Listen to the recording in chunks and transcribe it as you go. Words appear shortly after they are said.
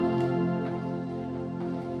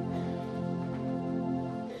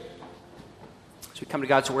We come to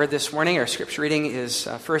God's Word this morning. Our scripture reading is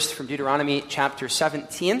first from Deuteronomy chapter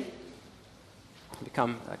 17. It'll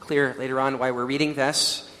become clear later on why we're reading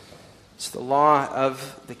this. It's the law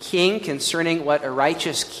of the king concerning what a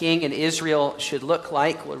righteous king in Israel should look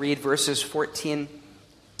like. We'll read verses 14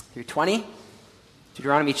 through 20.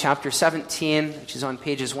 Deuteronomy chapter 17, which is on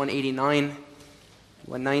pages 189,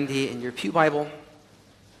 190 in your Pew Bible.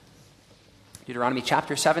 Deuteronomy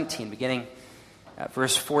chapter 17, beginning at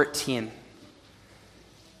verse 14.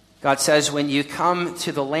 God says, when you come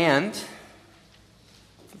to the land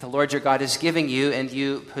the Lord your God is giving you, and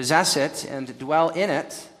you possess it and dwell in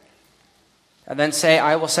it, and then say,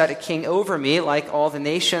 I will set a king over me like all the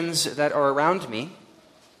nations that are around me.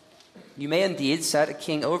 You may indeed set a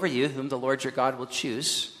king over you whom the Lord your God will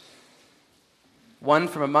choose. One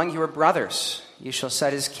from among your brothers you shall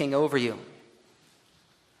set as king over you.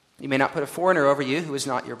 You may not put a foreigner over you who is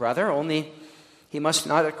not your brother, only he must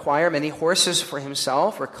not acquire many horses for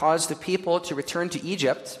himself or cause the people to return to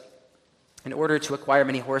Egypt in order to acquire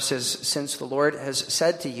many horses, since the Lord has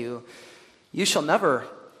said to you, you shall never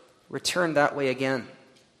return that way again.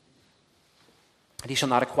 And he shall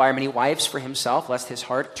not acquire many wives for himself, lest his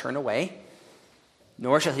heart turn away,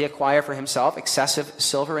 nor shall he acquire for himself excessive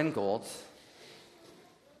silver and gold.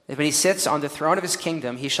 And when he sits on the throne of his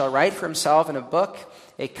kingdom, he shall write for himself in a book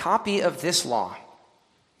a copy of this law,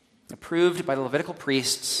 approved by the Levitical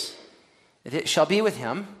priests, that it shall be with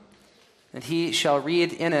him, and he shall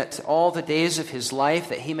read in it all the days of his life,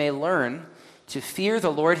 that he may learn to fear the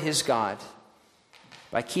Lord his God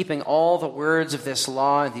by keeping all the words of this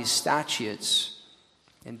law and these statutes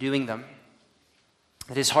and doing them,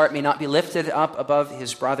 that his heart may not be lifted up above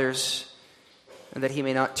his brothers, and that he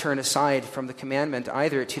may not turn aside from the commandment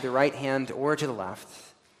either to the right hand or to the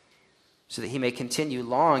left, so that he may continue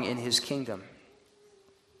long in his kingdom,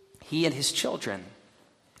 he and his children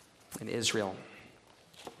in Israel.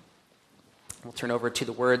 We'll turn over to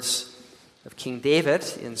the words of King David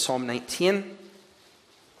in Psalm 19,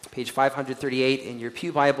 page 538 in your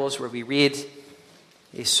Pew Bibles, where we read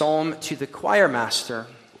a psalm to the choir master,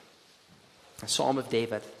 a psalm of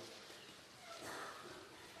David.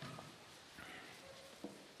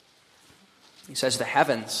 He says, the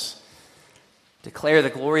heavens declare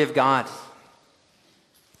the glory of God,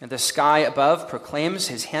 and the sky above proclaims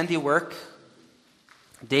his handiwork.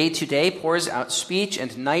 Day to day pours out speech,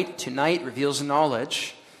 and night to night reveals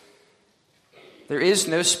knowledge. There is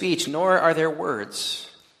no speech, nor are there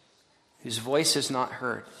words, whose voice is not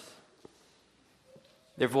heard.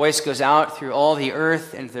 Their voice goes out through all the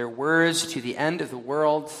earth, and their words to the end of the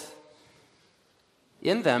world.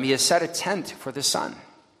 In them he has set a tent for the sun,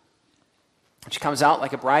 which comes out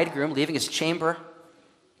like a bridegroom leaving his chamber,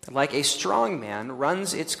 and like a strong man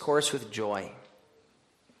runs its course with joy.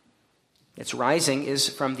 Its rising is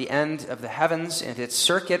from the end of the heavens, and its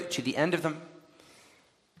circuit to the end of them.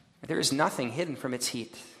 There is nothing hidden from its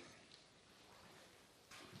heat.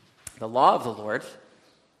 The law of the Lord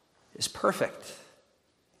is perfect,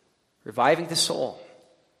 reviving the soul.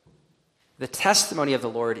 The testimony of the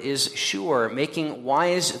Lord is sure, making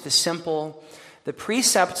wise the simple. The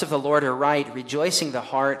precepts of the Lord are right, rejoicing the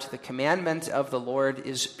heart. The commandment of the Lord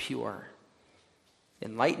is pure,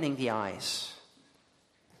 enlightening the eyes.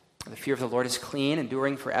 The fear of the Lord is clean,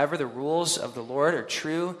 enduring forever. The rules of the Lord are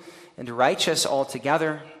true and righteous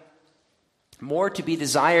altogether. More to be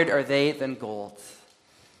desired are they than gold,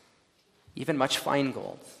 even much fine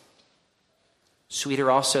gold.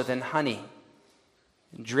 Sweeter also than honey,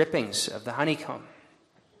 and drippings of the honeycomb.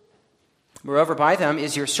 Moreover, by them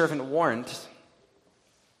is your servant warned,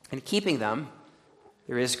 and keeping them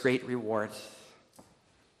there is great reward.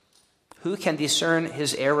 Who can discern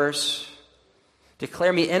his errors?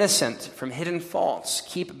 Declare me innocent from hidden faults.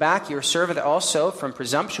 Keep back your servant also from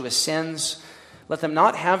presumptuous sins. Let them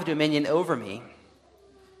not have dominion over me.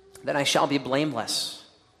 Then I shall be blameless,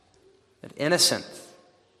 and innocent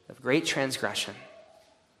of great transgression.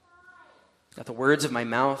 Let the words of my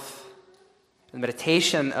mouth and the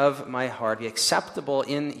meditation of my heart be acceptable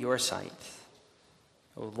in your sight,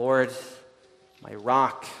 O Lord, my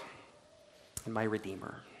rock and my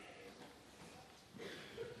redeemer.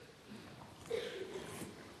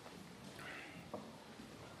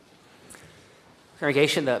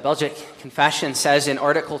 Congregation, the Belgic Confession says in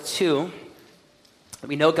Article 2 that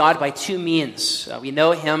we know God by two means. We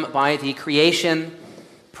know him by the creation,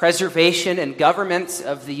 preservation, and government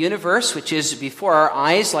of the universe, which is before our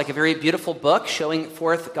eyes like a very beautiful book showing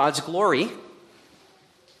forth God's glory.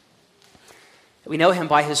 We know him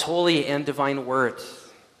by his holy and divine word,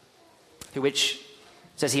 through which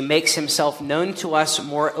it says he makes himself known to us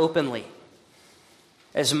more openly.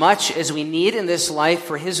 As much as we need in this life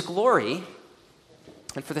for his glory,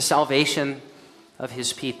 and for the salvation of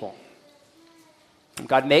his people. And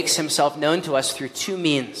God makes himself known to us through two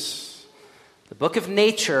means: the book of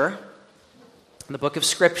nature and the book of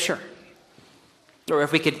Scripture. Or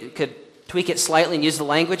if we could tweak it slightly and use the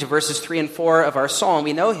language of verses 3 and 4 of our psalm,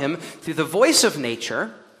 we know him through the voice of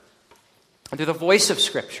nature and through the voice of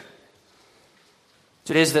Scripture.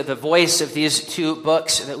 So it is that the voice of these two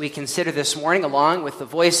books that we consider this morning, along with the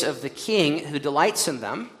voice of the King who delights in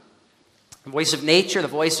them, the voice of nature, the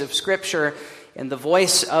voice of Scripture, and the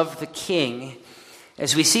voice of the King,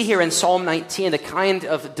 as we see here in Psalm 19, the kind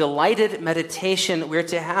of delighted meditation we're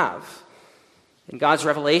to have in God's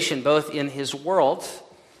revelation, both in his world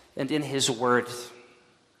and in his word.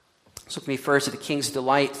 Let's look first at the King's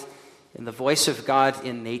delight in the voice of God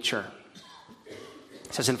in nature.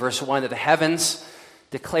 It says in verse 1 that the heavens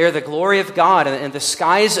declare the glory of God, and the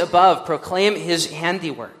skies above proclaim his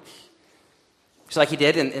handiwork. Just like he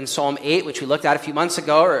did in Psalm 8, which we looked at a few months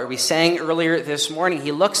ago, or we sang earlier this morning.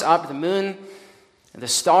 He looks up at the moon and the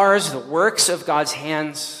stars, the works of God's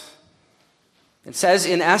hands, and says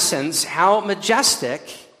in essence, how majestic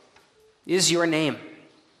is your name,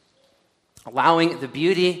 allowing the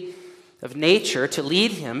beauty of nature to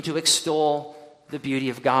lead him to extol the beauty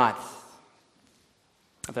of God.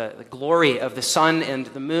 The glory of the sun and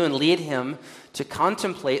the moon lead him to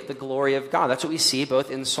contemplate the glory of God. That's what we see both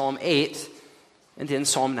in Psalm 8 and in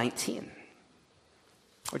Psalm 19.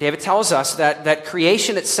 Where David tells us that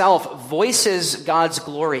creation itself voices God's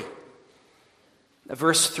glory.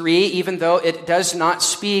 Verse 3, even though it does not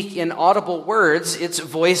speak in audible words, its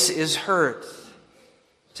voice is heard.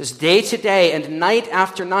 It says, day to day and night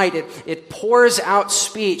after night, it pours out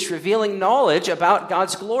speech, revealing knowledge about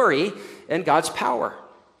God's glory and God's power.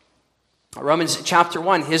 Romans chapter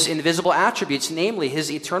 1, his invisible attributes, namely his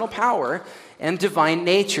eternal power and divine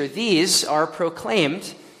nature, these are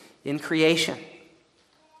proclaimed in creation.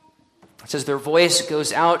 It says their voice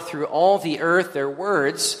goes out through all the earth, their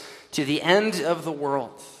words to the end of the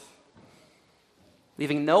world,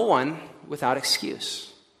 leaving no one without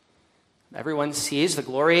excuse. Everyone sees the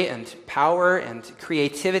glory and power and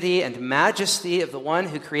creativity and majesty of the one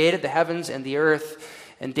who created the heavens and the earth.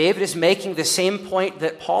 And David is making the same point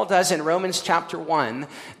that Paul does in Romans chapter 1,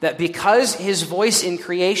 that because his voice in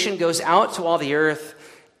creation goes out to all the earth,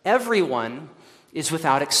 everyone is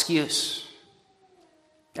without excuse.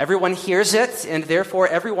 Everyone hears it, and therefore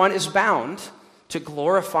everyone is bound to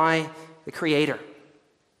glorify the Creator.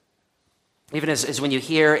 Even as when you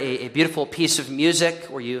hear a beautiful piece of music,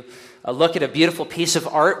 or you look at a beautiful piece of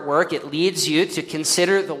artwork, it leads you to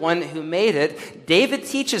consider the one who made it. David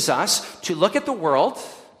teaches us to look at the world,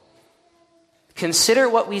 consider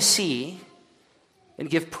what we see, and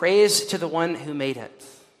give praise to the one who made it.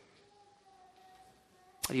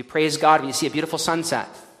 Do you praise God when you see a beautiful sunset?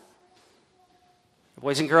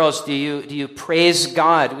 Boys and girls, do you praise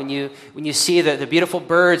God when you see the beautiful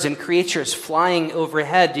birds and creatures flying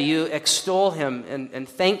overhead? Do you extol him and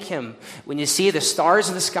thank him when you see the stars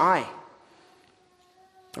in the sky?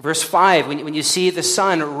 Verse 5, when you see the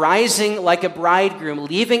sun rising like a bridegroom,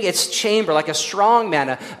 leaving its chamber like a strong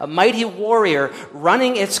man, a mighty warrior,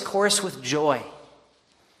 running its course with joy.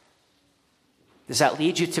 Does that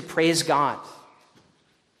lead you to praise God?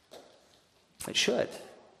 It should.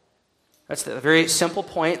 That's the very simple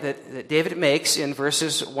point that David makes in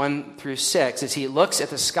verses 1 through 6, as he looks at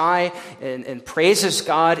the sky and praises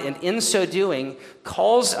God, and in so doing,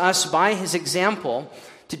 calls us by his example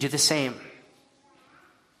to do the same.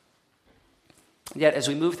 Yet, as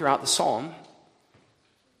we move throughout the psalm,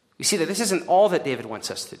 we see that this isn't all that David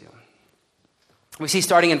wants us to do. We see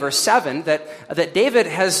starting in verse 7 that David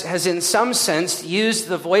has in some sense used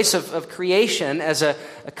the voice of creation as a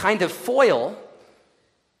kind of foil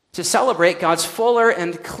to celebrate God's fuller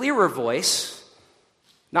and clearer voice,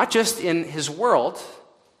 not just in his world,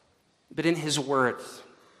 but in his word.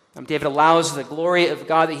 David allows the glory of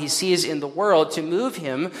God that he sees in the world to move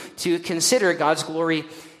him to consider God's glory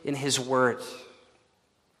in his word,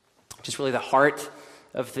 which is really the heart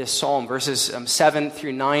of this psalm. Verses 7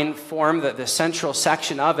 through 9 form the central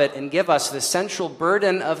section of it and give us the central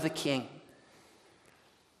burden of the king.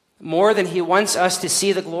 More than he wants us to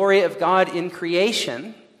see the glory of God in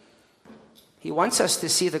creation, he wants us to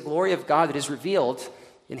see the glory of God that is revealed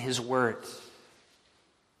in his word,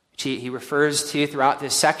 which he refers to throughout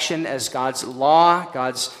this section as God's law,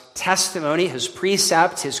 God's testimony, his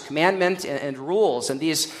precepts, his commandment, and rules. And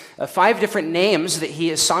these 5 different names that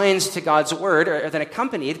he assigns to God's word are then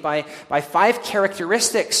accompanied by 5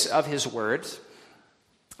 characteristics of his word,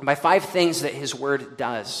 and by 5 things that his word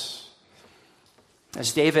does.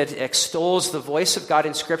 As David extols the voice of God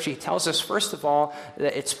in Scripture, he tells us, first of all,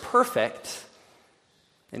 that it's perfect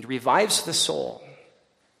and revives the soul.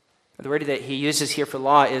 The word that he uses here for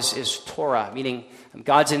law is Torah, meaning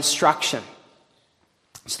God's instruction.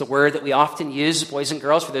 It's the word that we often use, boys and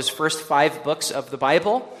girls, for those first 5 books of the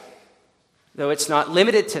Bible. Though it's not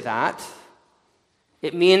limited to that,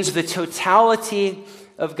 it means the totality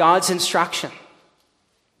of God's instruction.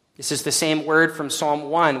 This is the same word from Psalm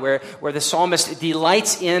 1, where the psalmist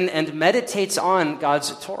delights in and meditates on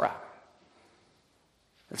God's Torah.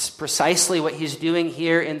 That's precisely what he's doing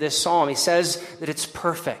here in this psalm. He says that it's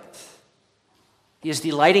perfect. He is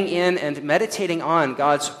delighting in and meditating on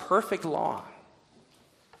God's perfect law.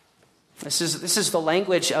 This is the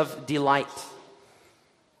language of delight.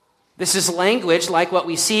 This is language like what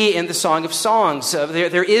we see in the Song of Songs.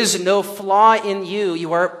 There is no flaw in you.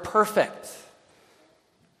 You are perfect.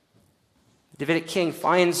 The Davidic king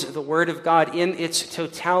finds the word of God in its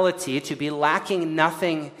totality to be lacking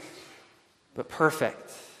nothing but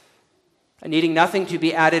perfect, needing nothing to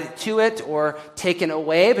be added to it or taken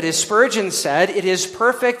away. But as Spurgeon said, it is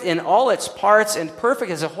perfect in all its parts and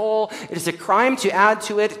perfect as a whole. It is a crime to add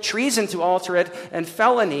to it, treason to alter it, and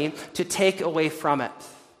felony to take away from it.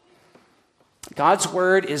 God's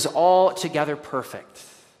word is altogether perfect.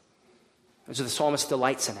 And so the psalmist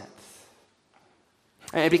delights in it.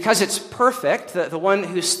 And because it's perfect, the one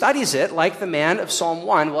who studies it, like the man of Psalm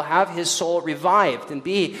 1, will have his soul revived and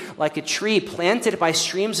be like a tree planted by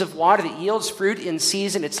streams of water that yields fruit in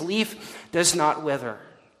season. Its leaf does not wither.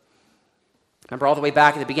 Remember, all the way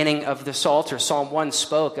back at the beginning of the Psalter, Psalm 1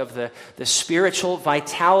 spoke of the spiritual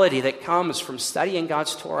vitality that comes from studying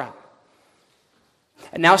God's Torah.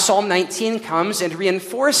 And now Psalm 19 comes and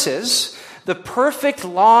reinforces the perfect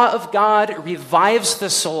law of God revives the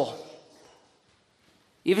soul.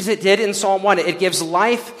 Even as it did in Psalm 1, it gives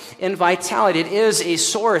life and vitality. It is a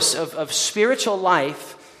source of spiritual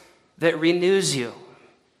life that renews you.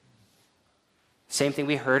 Same thing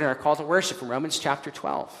we heard in our call to worship from Romans chapter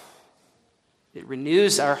 12. It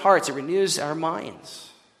renews our hearts. It renews our minds.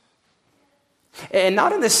 And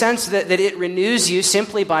not in the sense that it renews you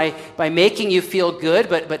simply by making you feel good,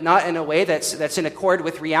 but not in a way that's in accord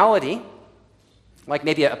with reality. Like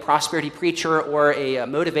maybe a prosperity preacher or a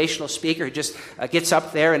motivational speaker who just gets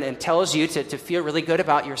up there and tells you to feel really good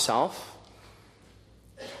about yourself.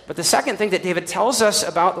 But the second thing that David tells us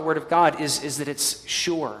about the Word of God is that it's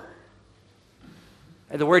sure.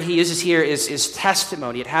 And the word he uses here is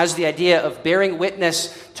testimony. It has the idea of bearing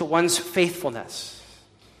witness to one's faithfulness.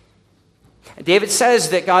 And David says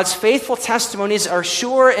that God's faithful testimonies are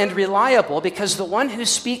sure and reliable because the one who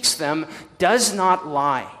speaks them does not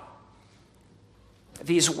lie.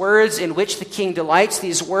 These words in which the king delights,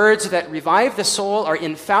 these words that revive the soul, are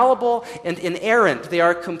infallible and inerrant. They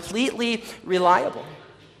are completely reliable.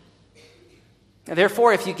 And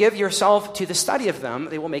therefore, if you give yourself to the study of them,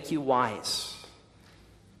 they will make you wise.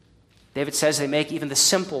 David says they make even the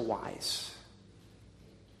simple wise.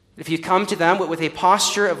 If you come to them with a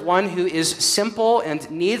posture of one who is simple and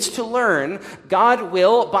needs to learn, God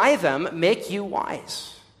will, by them, make you wise.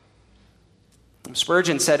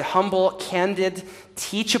 Spurgeon said, humble, candid,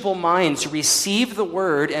 teachable minds receive the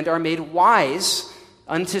word and are made wise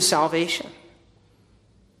unto salvation.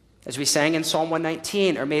 As we sang in Psalm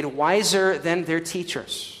 119, are made wiser than their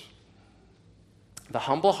teachers. The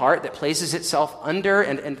humble heart that places itself under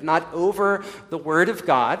and not over the word of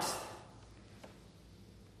God.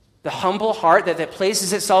 The humble heart that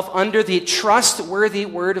places itself under the trustworthy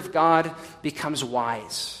word of God becomes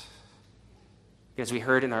wise. As we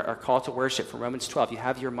heard in our call to worship from Romans 12, you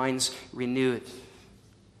have your minds renewed.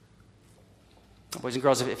 Boys and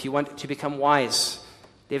girls, if you want to become wise,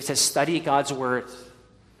 David says, study God's word.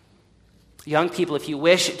 Young people, if you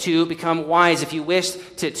wish to become wise, if you wish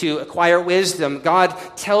to acquire wisdom, God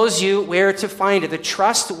tells you where to find it. The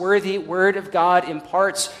trustworthy word of God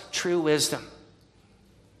imparts true wisdom.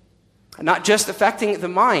 Not just affecting the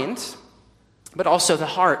mind, but also the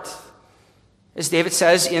heart. As David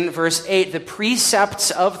says in verse 8, the precepts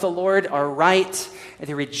of the Lord are right, and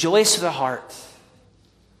they rejoice the heart.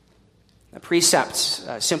 Precepts,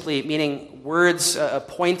 simply meaning words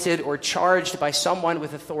appointed or charged by someone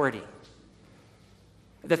with authority.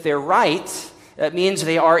 That they're right, that means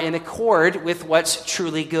they are in accord with what's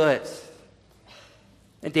truly good.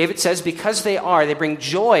 And David says because they are, they bring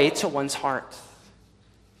joy to one's heart.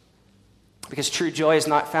 Because true joy is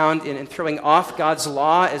not found in throwing off God's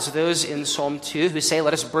law as those in Psalm 2 who say,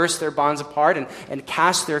 let us burst their bonds apart and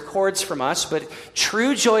cast their cords from us. But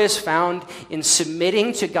true joy is found in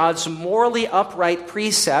submitting to God's morally upright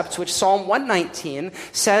precepts, which Psalm 119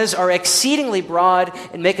 says are exceedingly broad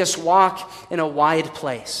and make us walk in a wide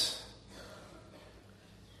place.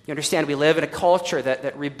 You understand, we live in a culture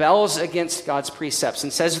that rebels against God's precepts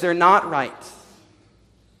and says they're not right,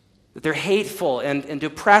 that they're hateful and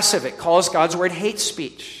oppressive. It calls God's word hate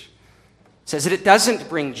speech. It says that it doesn't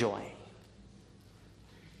bring joy.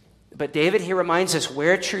 But David here reminds us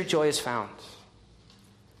where true joy is found.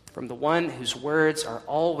 From the one whose words are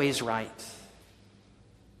always right.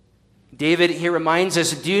 David here reminds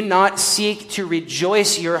us, do not seek to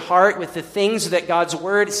rejoice your heart with the things that God's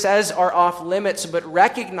word says are off limits, but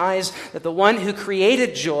recognize that the one who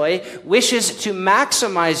created joy wishes to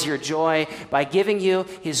maximize your joy by giving you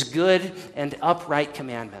his good and upright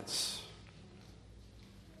commandments.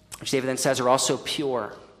 Which David then says are also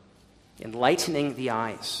pure, enlightening the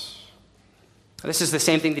eyes. This is the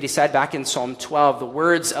same thing that he said back in Psalm 12. The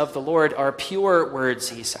words of the Lord are pure words,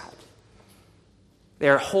 he said. They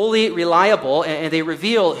are wholly reliable, and they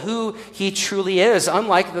reveal who he truly is,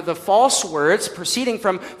 unlike the false words proceeding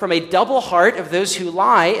from a double heart of those who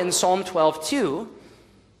lie in Psalm 12:2.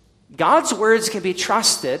 God's words can be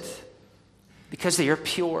trusted because they are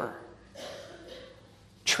pure,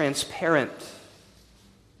 transparent.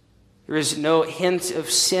 There is no hint of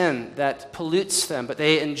sin that pollutes them, but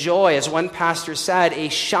they enjoy, as one pastor said, a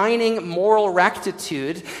shining moral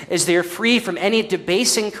rectitude as they are free from any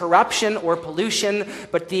debasing corruption or pollution,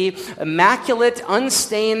 but the immaculate,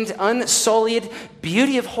 unstained, unsullied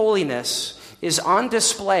beauty of holiness is on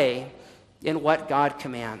display in what God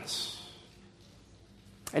commands.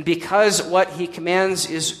 And because what he commands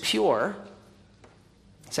is pure,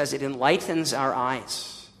 it says it enlightens our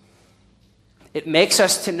eyes. It makes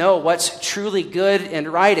us to know what's truly good and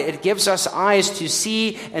right. It gives us eyes to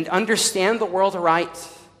see and understand the world aright.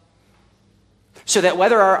 So that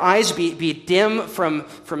whether our eyes be dim from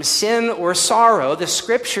sin or sorrow, the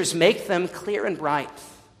scriptures make them clear and bright,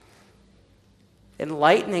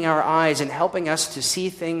 enlightening our eyes and helping us to see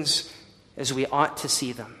things as we ought to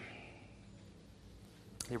see them.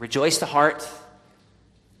 They rejoice the heart,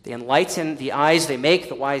 they enlighten the eyes, they make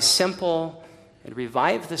the wise simple, and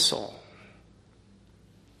revive the soul.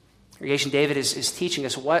 Congregation, David is teaching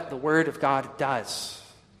us what the Word of God does.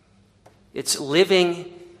 It's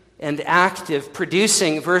living and active,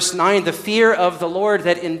 producing, verse 9, the fear of the Lord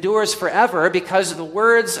that endures forever, because the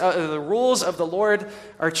rules of the Lord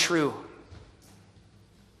are true.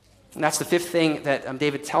 And that's the fifth thing that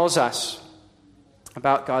David tells us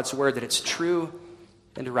about God's Word, that it's true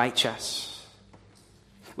and righteous.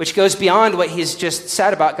 Which goes beyond what he's just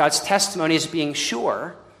said about God's testimony as being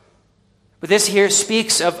sure. But this here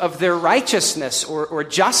speaks of their righteousness or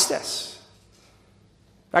justice.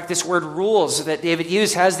 In fact, this word rules that David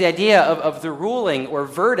used has the idea of the ruling or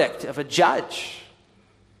verdict of a judge.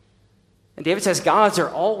 And David says God's are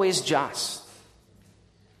always just.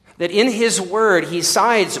 That in his word he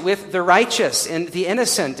sides with the righteous and the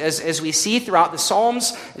innocent, as we see throughout the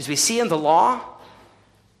Psalms, as we see in the law.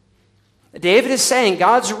 David is saying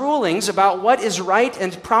God's rulings about what is right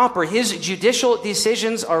and proper, his judicial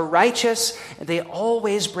decisions are righteous, and they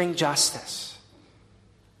always bring justice.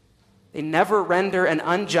 They never render an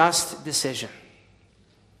unjust decision.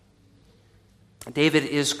 David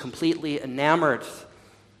is completely enamored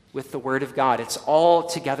with the Word of God. It's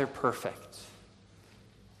altogether perfect.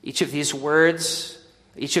 Each of these words,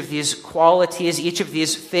 each of these qualities, each of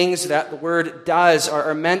these things that the Word does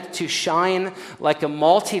are meant to shine like a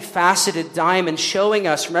multifaceted diamond, showing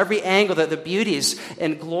us from every angle that the beauties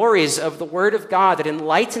and glories of the Word of God that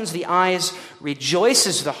enlightens the eyes,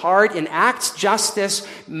 rejoices the heart, enacts justice,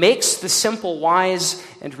 makes the simple wise,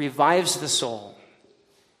 and revives the soul.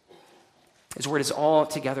 His Word is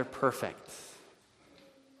altogether perfect.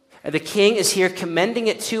 And the King is here commending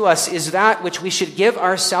it to us, is that which we should give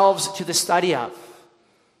ourselves to the study of.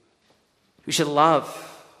 We should love.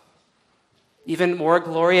 Even more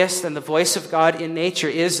glorious than the voice of God in nature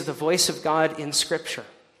is the voice of God in Scripture.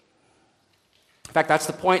 In fact, that's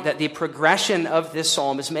the point that the progression of this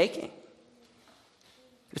psalm is making.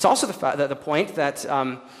 It's also making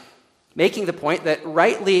the point that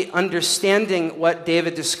rightly understanding what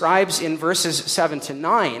David describes in verses 7 to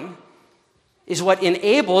 9 is what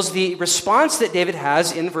enables the response that David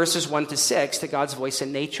has in verses 1 to 6 to God's voice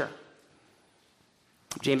in nature.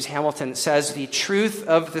 James Hamilton says the truth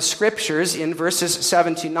of the Scriptures in verses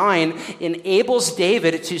 7 to 9 enables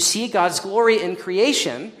David to see God's glory in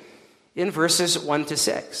creation in verses 1 to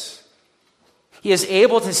 6. He is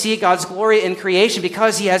able to see God's glory in creation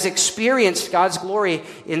because he has experienced God's glory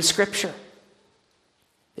in Scripture.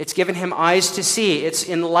 It's given him eyes to see. It's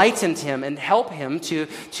enlightened him and helped him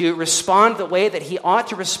to respond the way that he ought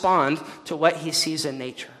to respond to what he sees in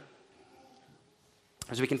nature.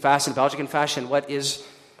 As we confess in Belgian Confession, what is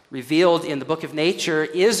revealed in the book of nature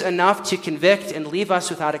is enough to convict and leave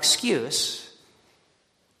us without excuse,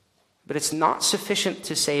 but it's not sufficient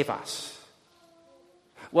to save us.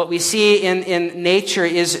 What we see in nature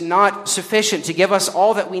is not sufficient to give us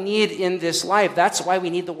all that we need in this life. That's why we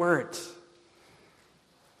need the Word,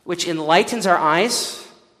 which enlightens our eyes,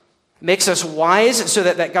 makes us wise so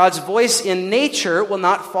that God's voice in nature will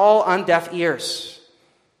not fall on deaf ears.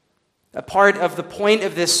 A part of the point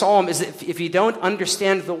of this psalm is that if you don't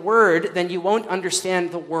understand the Word, then you won't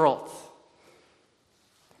understand the world.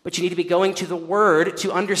 But you need to be going to the Word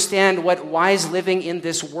to understand what wise living in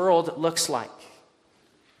this world looks like.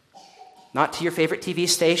 Not to your favorite TV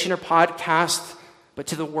station or podcast, but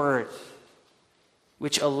to the Word,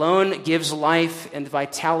 which alone gives life and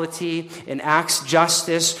vitality, enacts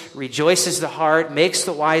justice, rejoices the heart, makes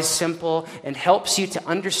the wise simple, and helps you to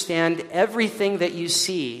understand everything that you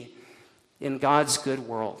see in God's good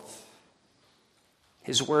world.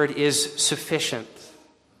 His Word is sufficient.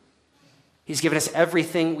 He's given us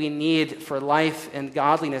everything we need for life and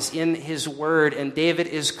godliness in His Word, and David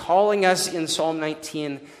is calling us in Psalm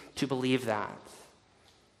 19 to believe that.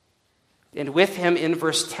 And with him in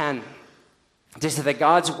verse 10, it says that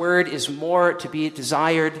God's Word is more to be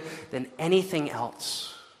desired than anything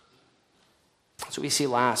else. So we see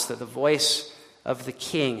last that the voice of the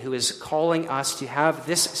King, who is calling us to have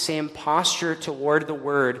this same posture toward the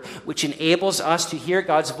Word, which enables us to hear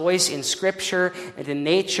God's voice in Scripture and in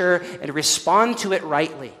nature and respond to it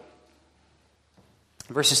rightly.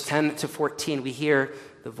 In verses 10 to 14, we hear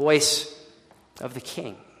the voice of the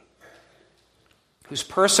King, whose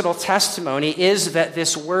personal testimony is that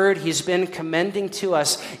this Word He's been commending to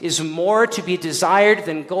us is more to be desired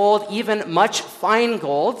than gold, even much fine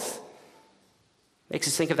gold. Makes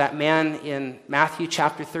us think of that man in Matthew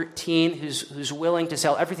chapter 13 who's willing to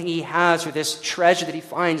sell everything he has for this treasure that he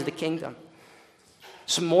finds in the kingdom.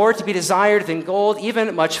 It's more to be desired than gold,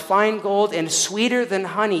 even much fine gold, and sweeter than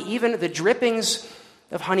honey, even the drippings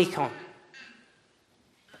of honeycomb.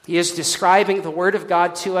 He is describing the Word of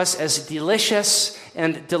God to us as delicious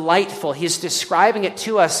and delightful. He is describing it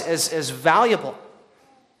to us as valuable,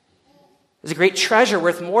 as a great treasure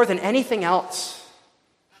worth more than anything else.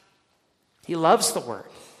 He loves the Word.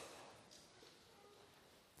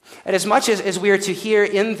 And as much as we are to hear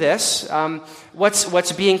in this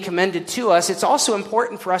what's being commended to us, it's also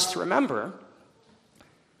important for us to remember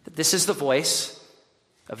that this is the voice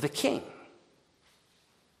of the King.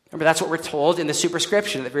 Remember, that's what we're told in the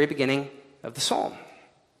superscription at the very beginning of the psalm.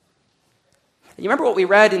 You remember what we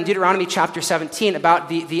read in Deuteronomy chapter 17 about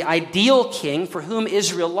the ideal king for whom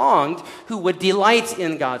Israel longed, who would delight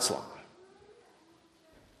in God's law.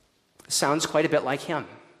 Sounds quite a bit like him.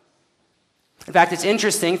 In fact, it's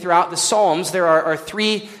interesting, throughout the Psalms, there are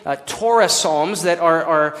three Torah Psalms that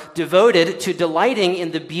are devoted to delighting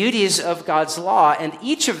in the beauties of God's law, and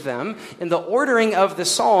each of them, in the ordering of the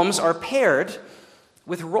Psalms, are paired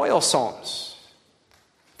with royal psalms.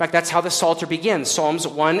 In fact, that's how the Psalter begins. Psalms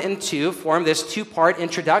 1 and 2 form this two-part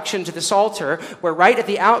introduction to the Psalter, where right at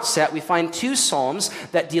the outset we find two psalms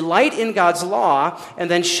that delight in God's law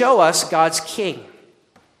and then show us God's king.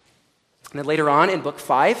 And then later on in book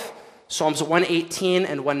 5, Psalms 118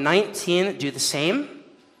 and 119 do the same.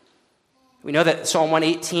 We know that Psalm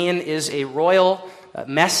 118 is a royal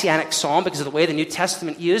messianic psalm because of the way the New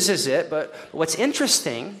Testament uses it, but what's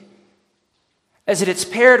interesting is that it's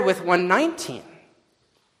paired with 119.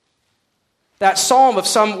 That psalm of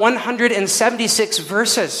some 176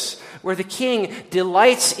 verses where the king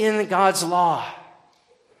delights in God's law.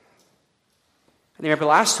 And remember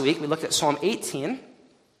last week we looked at Psalm 18,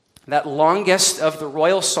 that longest of the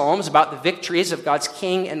royal psalms about the victories of God's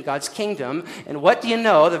king and God's kingdom. And what do you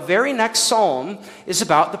know? The very next psalm is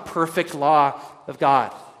about the perfect law of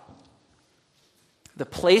God. The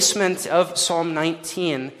placement of Psalm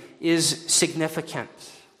 19 is significant.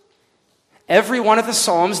 Every one of the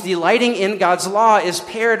psalms delighting in God's law is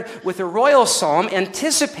paired with a royal psalm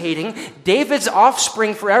anticipating David's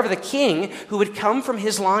offspring forever, the king who would come from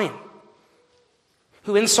his line,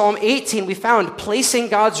 who in Psalm 18 we found placing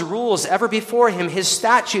God's rules ever before him, his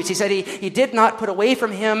statutes. He said he did not put away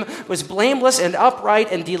from him, was blameless and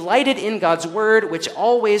upright, and delighted in God's word, which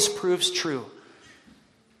always proves true.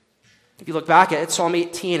 If you look back at Psalm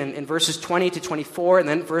 18 in verses 20 to 24 and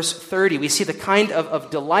then verse 30, we see the kind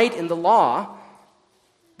of delight in the law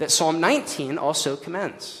that Psalm 19 also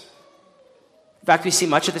commends. In fact, we see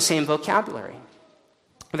much of the same vocabulary.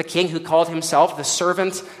 The king who called himself the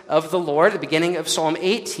servant of the Lord at the beginning of Psalm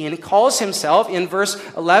 18 calls himself in verse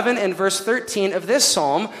 11 and verse 13 of this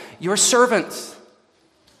psalm, your servant.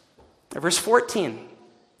 Verse 14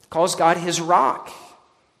 calls God his rock.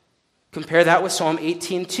 Compare that with Psalm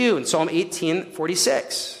 18:2 and Psalm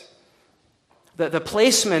 18:46. The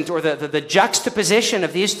placement or the juxtaposition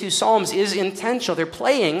of these two psalms is intentional. They're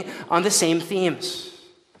playing on the same themes.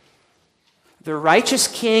 The righteous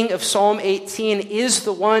king of Psalm 18 is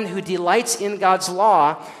the one who delights in God's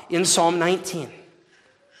law in Psalm 19.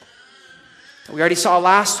 We already saw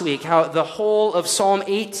last week how the whole of Psalm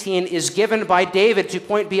 18 is given by David to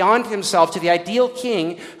point beyond himself to the ideal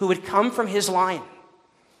king who would come from his line.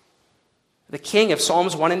 The king of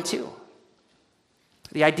Psalms 1 and 2.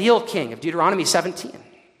 The ideal king of Deuteronomy 17.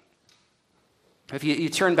 If you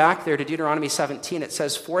turn back there to Deuteronomy 17, it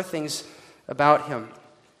says 4 things about him.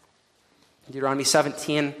 Deuteronomy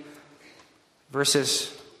 17,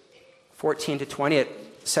 verses 14 to 20, it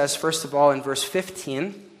says, first of all, in verse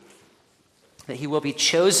 15, that he will be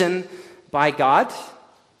chosen by God.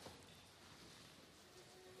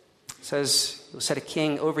 It says, he will set a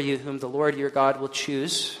king over you whom the Lord your God will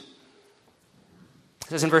choose. It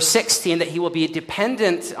says in verse 16 that he will be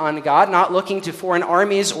dependent on God, not looking to foreign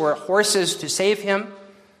armies or horses to save him.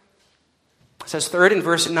 It says third in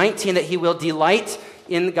verse 19 that he will delight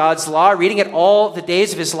in God's law, reading it all the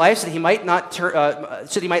days of his life, so that he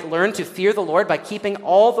might learn to fear the Lord by keeping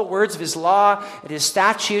all the words of his law and his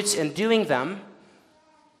statutes and doing them.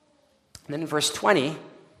 And then in verse 20, it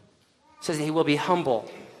says that he will be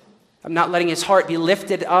humble. I'm not letting his heart be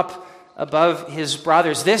lifted up above his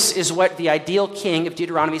brothers. This is what the ideal king of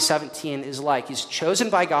Deuteronomy 17 is like. He's chosen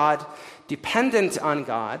by God, dependent on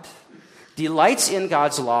God, delights in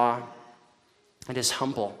God's law, and is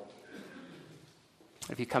humble.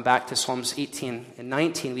 If you come back to Psalms 18 and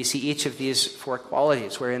 19, we see each of these 4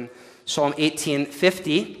 qualities, where in Psalm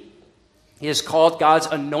 18:50, he is called God's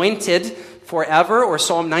anointed forever, or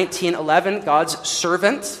Psalm 19:11, God's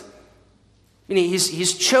servant. Meaning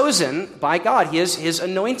he's chosen by God. He is his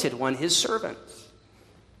anointed one, his servant.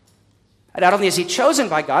 And not only is he chosen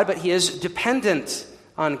by God, but he is dependent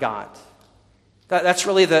on God. That's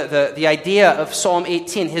really the idea of Psalm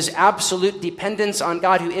 18, his absolute dependence on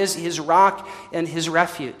God, who is his rock and his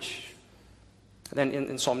refuge. And then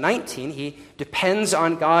in Psalm 19, he depends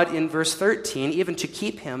on God in verse 13, even to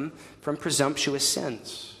keep him from presumptuous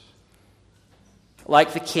sins.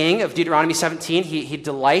 Like the king of Deuteronomy 17, he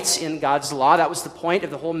delights in God's law. That was the point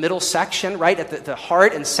of the whole middle section, right at the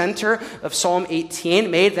heart and center of Psalm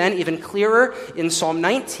 18, made then even clearer in Psalm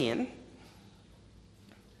 19.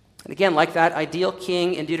 And again, like that ideal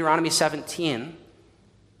king in Deuteronomy 17,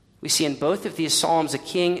 we see in both of these psalms a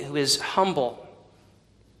king who is humble,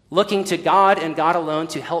 looking to God and God alone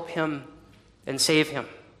to help him and save him,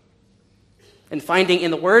 and finding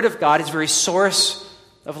in the Word of God his very source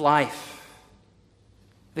of life.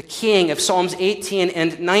 The king of Psalms 18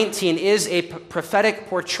 and 19 is a prophetic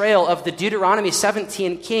portrayal of the Deuteronomy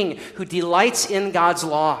 17 king who delights in God's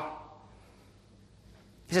law.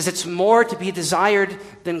 He says it's more to be desired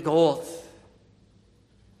than gold.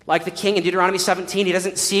 Like the king in Deuteronomy 17, he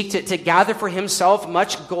doesn't seek to gather for himself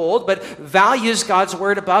much gold, but values God's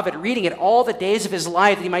word above it, reading it all the days of his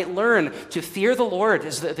life, that he might learn to fear the Lord,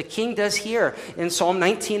 as the king does here in Psalm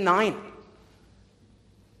 19:9.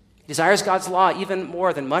 He desires God's law even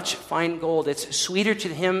more than much fine gold. It's sweeter to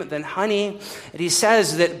him than honey. And he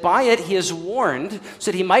says that by it he is warned,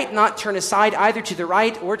 so that he might not turn aside either to the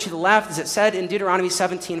right or to the left, as it said in Deuteronomy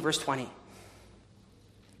 17, verse 20.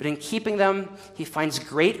 But in keeping them, he finds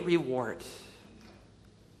great reward.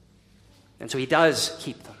 And so he does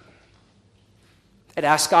keep them. It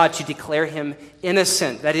asks God to declare him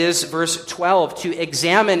innocent. That is, verse 12, to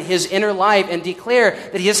examine his inner life and declare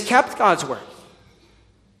that he has kept God's word.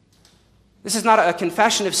 This is not a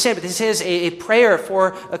confession of sin, but this is a prayer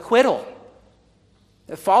for acquittal.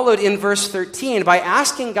 It followed in verse 13 by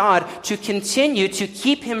asking God to continue to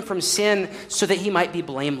keep him from sin so that he might be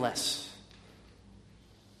blameless.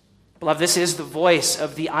 Beloved, this is the voice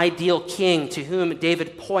of the ideal king to whom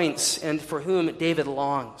David points and for whom David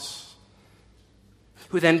longs,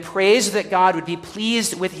 who then prays that God would be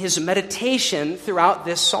pleased with his meditation throughout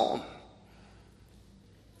this psalm.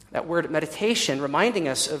 That word meditation reminding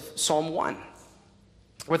us of Psalm 1,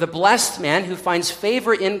 where the blessed man who finds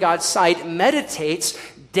favor in God's sight meditates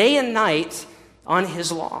day and night on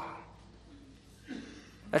his law.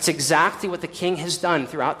 That's exactly what the king has done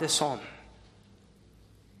throughout this psalm.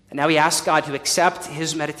 And now he asks God to accept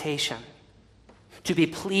his meditation, to be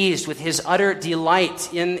pleased with his utter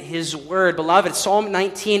delight in his word. Beloved, Psalm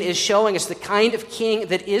 19 is showing us the kind of king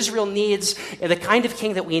that Israel needs and the kind of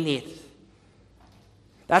king that we need.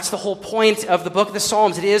 That's the whole point of the book of the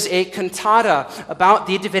Psalms. It is a cantata about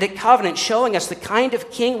the Davidic covenant, showing us the kind of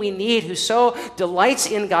king we need who so delights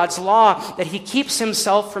in God's law that he keeps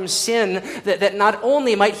himself from sin, that not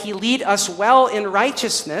only might he lead us well in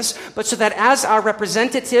righteousness, but so that as our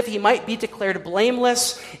representative he might be declared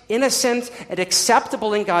blameless, innocent, and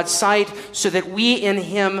acceptable in God's sight, so that we in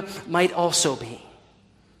him might also be.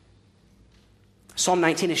 Psalm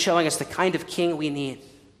 19 is showing us the kind of king we need.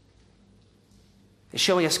 It's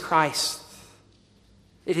showing us Christ.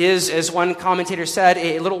 It is, as one commentator said,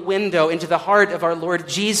 a little window into the heart of our Lord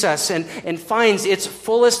Jesus and finds its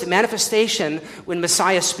fullest manifestation when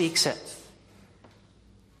Messiah speaks it.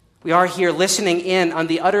 We are here listening in on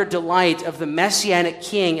the utter delight of the Messianic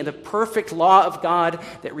King and the perfect law of God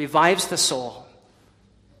that revives the soul.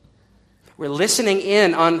 We're listening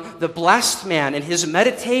in on the blessed man and his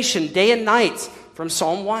meditation day and night from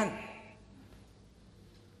Psalm 1.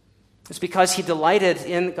 It's because he delighted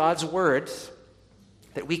in God's word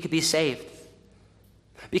that we could be saved.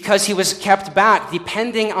 Because he was kept back,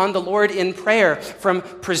 depending on the Lord in prayer, from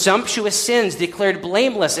presumptuous sins, declared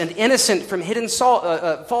blameless and innocent from hidden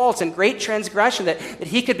faults and great transgression, that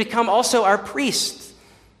he could become also our priest,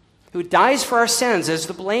 who dies for our sins as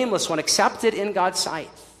the blameless one, accepted in God's sight.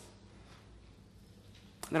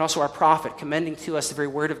 And then also our prophet, commending to us the very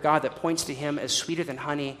word of God that points to him as sweeter than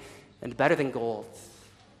honey and better than gold.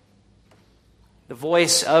 The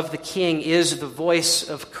voice of the King is the voice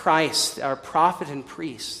of Christ, our prophet and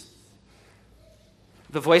priest.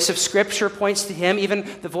 The voice of Scripture points to him. Even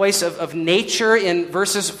the voice of nature in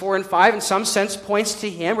verses 4 and 5 in some sense points to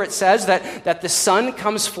him, where it says that the sun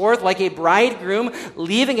comes forth like a bridegroom,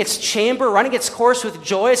 leaving its chamber, running its course with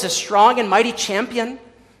joy as a strong and mighty champion.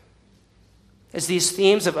 As these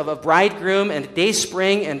themes of a bridegroom and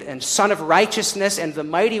dayspring and son of righteousness and the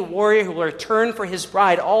mighty warrior who will return for his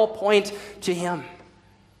bride all point to him.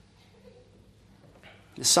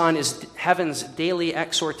 The sun is heaven's daily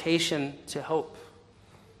exhortation to hope,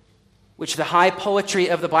 which the high poetry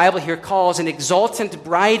of the Bible here calls an exultant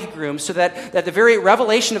bridegroom, so that the very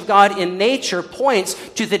revelation of God in nature points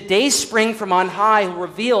to the dayspring from on high who will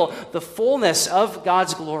reveal the fullness of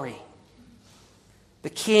God's glory. The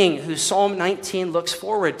King who Psalm 19 looks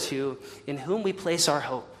forward to, in whom we place our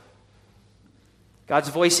hope. God's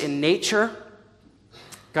voice in nature,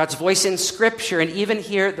 God's voice in Scripture, and even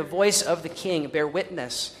here, the voice of the King bear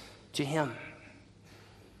witness to him.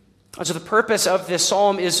 And so the purpose of this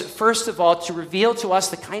psalm is, first of all, to reveal to us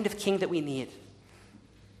the kind of king that we need,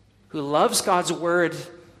 who loves God's word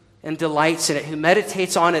and delights in it, who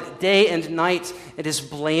meditates on it day and night and is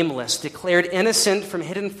blameless, declared innocent from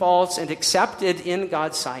hidden faults and accepted in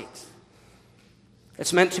God's sight.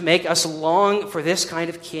 It's meant to make us long for this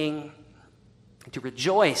kind of king, to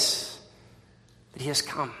rejoice that he has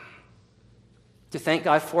come, to thank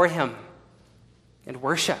God for him and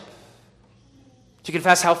worship, to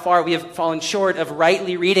confess how far we have fallen short of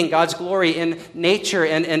rightly reading God's glory in nature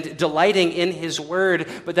and delighting in his word,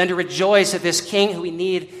 but then to rejoice that this king who we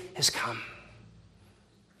need has come.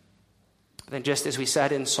 But then, just as we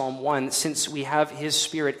said in Psalm 1, since we have his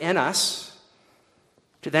Spirit in us,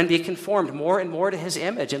 to then be conformed more and more to his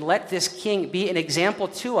image, and let this king be an example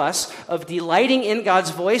to us of delighting in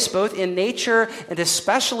God's voice, both in nature and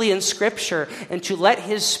especially in Scripture, and to let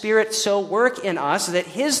his Spirit so work in us that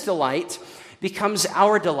his delight becomes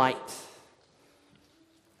our delight.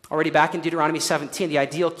 Already back in Deuteronomy 17, the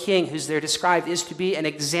ideal king who's there described is to be an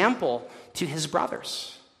example to his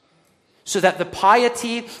brothers, so that the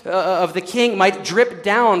piety of the king might drip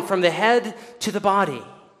down from the head to the body.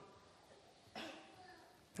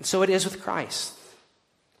 And so it is with Christ.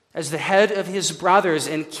 As the head of his brothers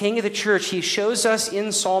and king of the church, he shows us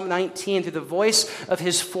in Psalm 19 through the voice of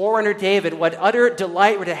his forerunner David what utter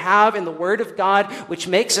delight we're to have in the word of God, which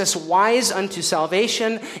makes us wise unto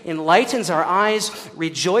salvation, enlightens our eyes,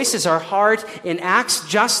 rejoices our heart, enacts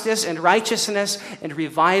justice and righteousness, and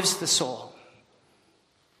revives the soul.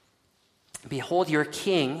 Behold your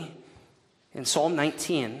king in Psalm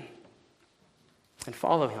 19 and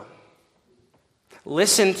follow him.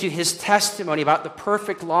 Listen to his testimony about the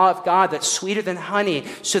perfect law of God that's sweeter than honey,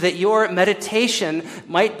 so that your meditation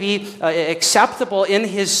might be acceptable in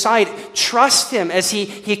his sight. Trust him as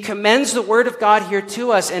he commends the word of God here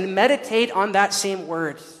to us, and meditate on that same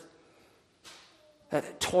word,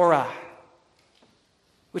 that Torah,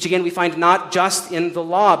 which again we find not just in the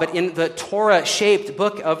law, but in the Torah-shaped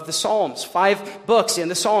book of the Psalms. 5 books in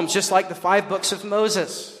the Psalms, just like the 5 books of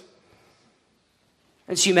Moses.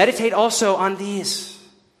 And so you meditate also on these.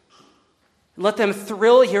 Let them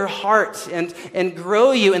thrill your heart and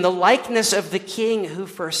grow you in the likeness of the king who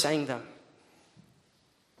first sang them.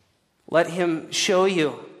 Let him show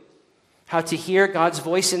you how to hear God's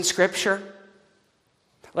voice in Scripture.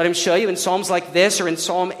 Let him show you in Psalms like this or in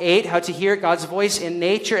Psalm 8 how to hear God's voice in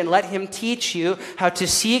nature, and let him teach you how to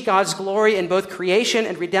see God's glory in both creation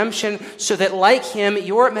and redemption, so that like him,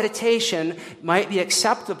 your meditation might be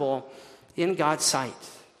acceptable in God's sight.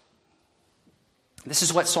 This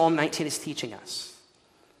is what Psalm 19 is teaching us.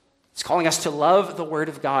 It's calling us to love the Word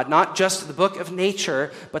of God, not just the book of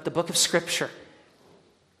nature, but the book of Scripture.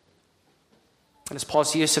 And as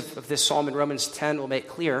Paul's use of this psalm in Romans 10 will make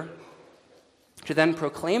clear, to then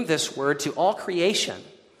proclaim this word to all creation,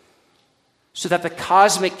 so that the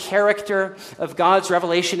cosmic character of God's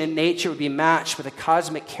revelation in nature would be matched with the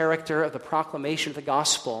cosmic character of the proclamation of the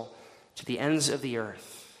gospel to the ends of the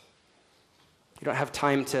earth. You don't have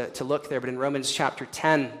time to look there, but in Romans chapter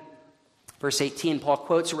 10, verse 18, Paul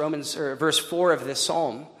quotes verse 4 of this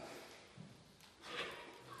psalm.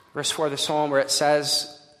 Verse 4 of the psalm, where it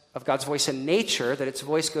says of God's voice in nature, that its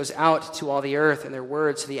voice goes out to all the earth and their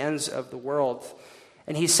words to the ends of the world.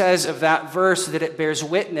 And he says of that verse that it bears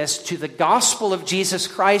witness to the gospel of Jesus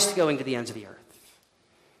Christ going to the ends of the earth.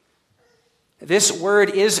 This word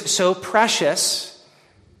is so precious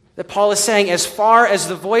that Paul is saying, as far as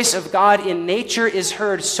the voice of God in nature is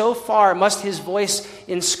heard, so far must his voice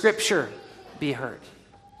in Scripture be heard.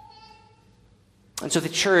 And so the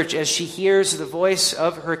church, as she hears the voice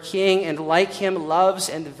of her King and like him loves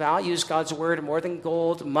and values God's word more than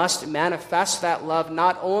gold, must manifest that love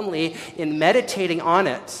not only in meditating on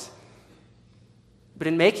it, but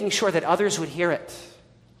in making sure that others would hear it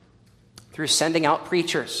through sending out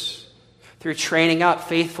preachers, through training up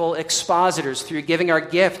faithful expositors, through giving our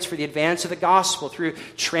gifts for the advance of the gospel, through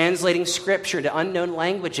translating Scripture into unknown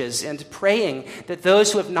languages, and praying that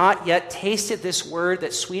those who have not yet tasted this word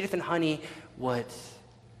that sweeteth than honey would.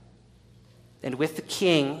 And with the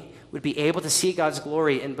King would be able to see God's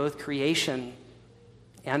glory in both creation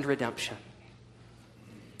and redemption.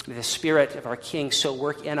 May the Spirit of our King so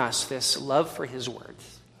work in us this love for his word.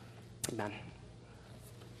 Amen.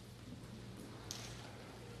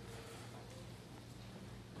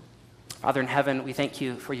 Father in heaven, we thank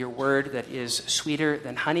you for your word that is sweeter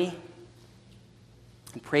than honey,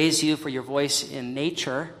 and praise you for your voice in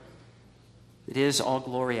nature that is all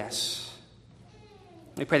glorious.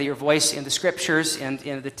 We pray that your voice in the Scriptures and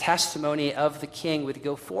in the testimony of the King would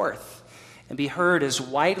go forth and be heard as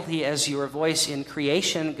widely as your voice in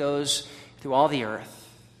creation goes through all the earth.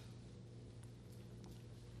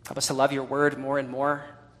 Help us to love your word more and more.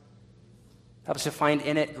 Help us to find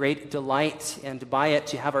in it great delight, and by it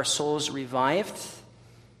to have our souls revived,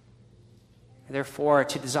 and therefore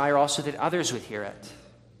to desire also that others would hear it.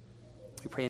 We pray